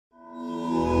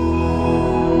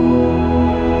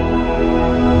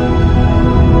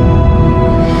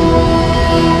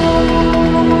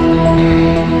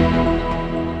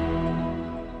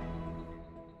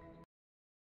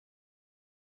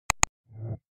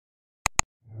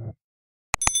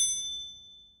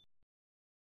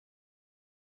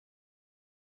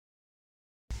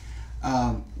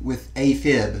With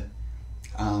AFib,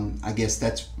 I guess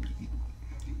that's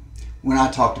when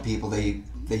I talk to people, they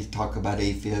talk about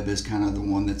AFib as kind of the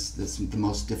one that's the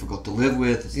most difficult to live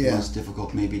with. It's the most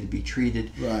difficult maybe to be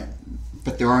treated. Right.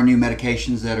 But there are new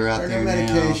medications that are out there now. There are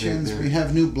new medications. We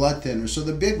have new blood thinners. So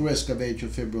the big risk of atrial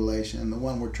fibrillation, and the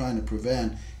one we're trying to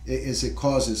prevent, is it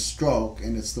causes stroke,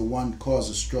 and it's the one cause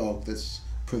of stroke that's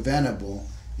preventable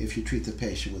if you treat the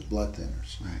patient with blood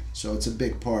thinners. Right. So it's a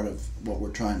big part of what we're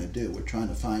trying to do. We're trying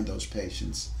to find those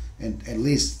patients and at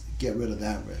least get rid of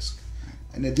that risk.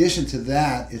 Right. In addition to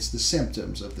that, it's the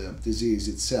symptoms of the disease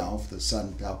itself, the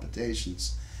sudden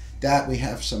palpitations. That we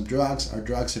have some drugs. Our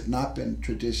drugs have not been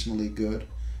traditionally good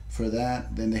for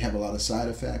that. Then they have a lot of side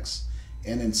effects,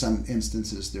 and in some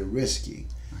instances they're risky.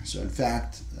 Right. So in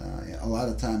fact, a lot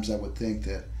of times I would think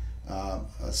that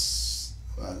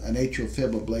an atrial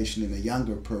fib ablation in a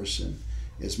younger person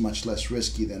is much less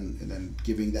risky than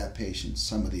giving that patient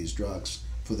some of these drugs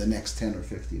for the next 10 or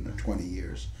 15 or 20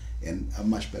 years, and a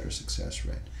much better success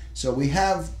rate. So we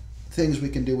have things we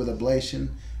can do with ablation,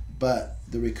 but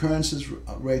the recurrences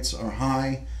rates are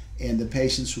high, and the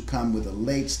patients who come with a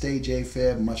late stage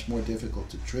AFib, much more difficult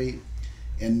to treat.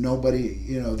 And nobody,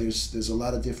 there's a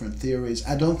lot of different theories.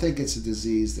 I don't think it's a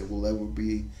disease that we'll ever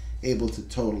be able to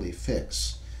totally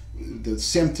fix. The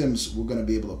symptoms we're going to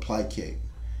be able to placate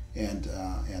and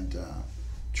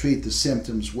treat the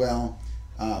symptoms well.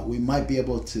 We might be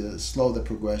able to slow the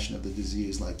progression of the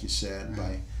disease, like you said,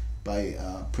 by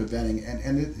preventing,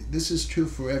 and this is true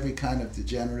for every kind of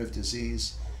degenerative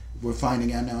disease. We're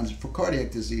finding out now for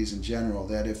cardiac disease in general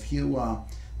that if you,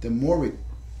 the more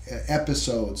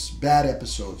bad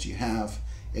episodes you have,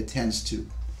 it tends to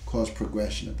cause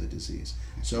progression of the disease.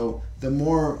 So the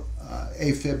more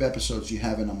AFib episodes you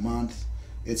have in a month,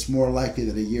 it's more likely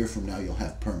that a year from now you'll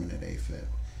have permanent AFib.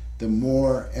 The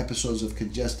more episodes of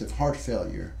congestive heart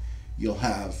failure you'll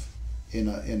have in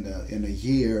a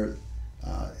year,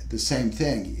 the same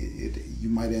thing. You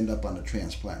might end up on a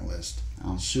transplant list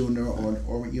sooner,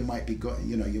 or you might be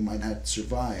you might not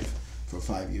survive for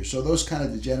 5 years. So those kind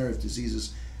of degenerative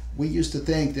diseases, we used to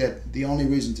think that the only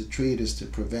reason to treat is to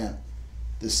prevent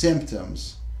the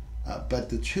symptoms, but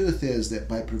the truth is that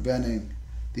by preventing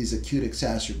these acute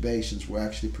exacerbations, we're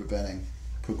actually preventing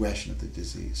progression of the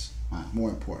disease. Wow. More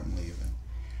importantly, even.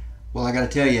 Well, I got to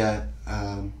tell you,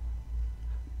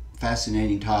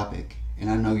 fascinating topic, and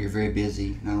I know you're very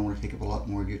busy, and I don't want to take up a lot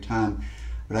more of your time,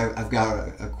 but I've got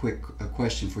a quick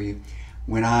question for you.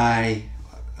 When 5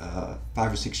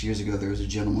 or 6 years ago, there was a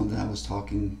gentleman that I was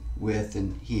talking with,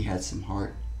 and he had some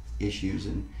heart issues,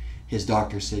 and his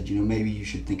doctor said, maybe you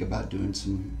should think about doing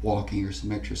some walking or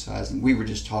some exercise. And we were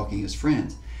just talking as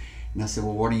friends. And I said,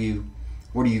 well, what are you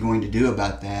going to do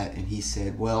about that? And he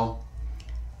said, well,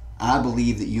 I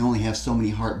believe that you only have so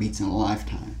many heartbeats in a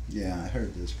lifetime. Yeah, I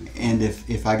heard this before. And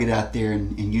if I get out there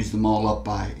and use them all up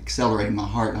by accelerating my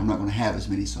heart, I'm not going to have as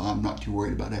many, so I'm not too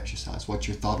worried about exercise. What's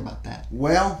your thought about that?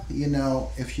 Well,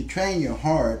 if you train your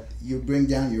heart, you bring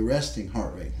down your resting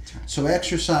heart rate. That's right. So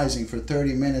exercising for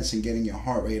 30 minutes and getting your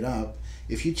heart rate up,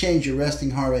 if you change your resting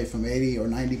heart rate from 80 or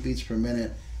 90 beats per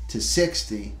minute to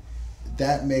 60,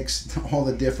 that makes all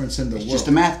the difference in the world. It's just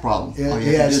a math problem.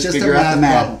 Yeah, it's just a math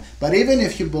problem. But even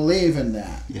if you believe in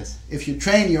that, yes, if you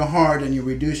train your heart and you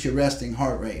reduce your resting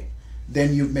heart rate,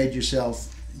 then you've made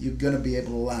yourself, you're going to be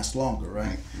able to last longer,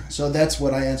 right? So that's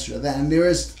what I answer to that. And there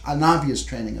is an obvious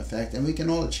training effect, and we can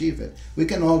all achieve it. We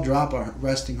can all drop our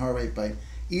resting heart rate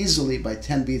easily by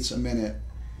 10 beats a minute,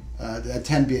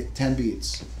 10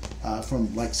 beats,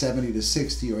 from like 70 to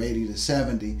 60 or 80 to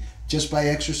 70, just by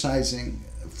exercising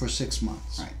for 6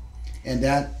 months. Right. And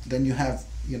then you have,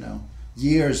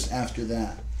 years after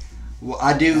that. Well,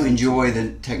 I do enjoy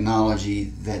the technology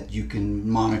that you can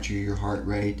monitor your heart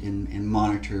rate and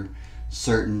monitor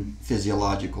certain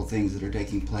physiological things that are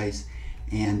taking place.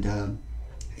 And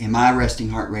my resting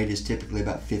heart rate is typically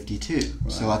about 52.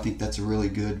 Right. So I think that's a really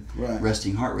good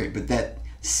resting heart rate. But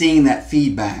seeing that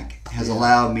feedback has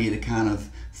allowed me to kind of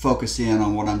focus in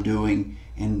on what I'm doing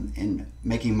and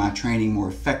making my training more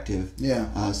effective.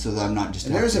 Yeah. So that I'm not just.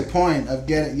 And there's a point of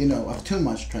getting, of too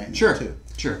much training. Sure. Too.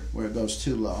 Sure. Where it goes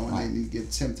too low, and then you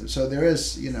get symptoms. So there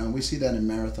is, we see that in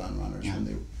marathon runners when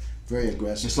they're very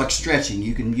aggressive. It's like stretching.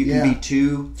 You can be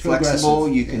too flexible.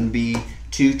 Aggressive. You can be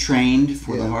too trained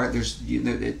for the heart. There's,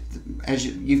 as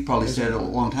you've probably said a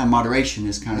long time, moderation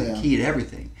is kind of the key to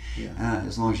everything. Yeah.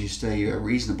 As long as you stay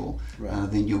reasonable,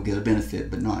 then you'll get a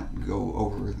benefit, but not go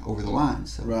over the line.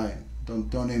 So. Right.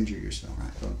 Don't injure yourself.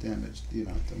 Right. Don't damage.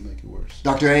 Don't make it worse.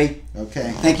 Dr. A.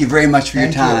 Okay. Thank you very much for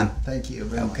your time. Thank you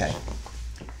very much.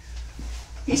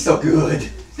 He's so good.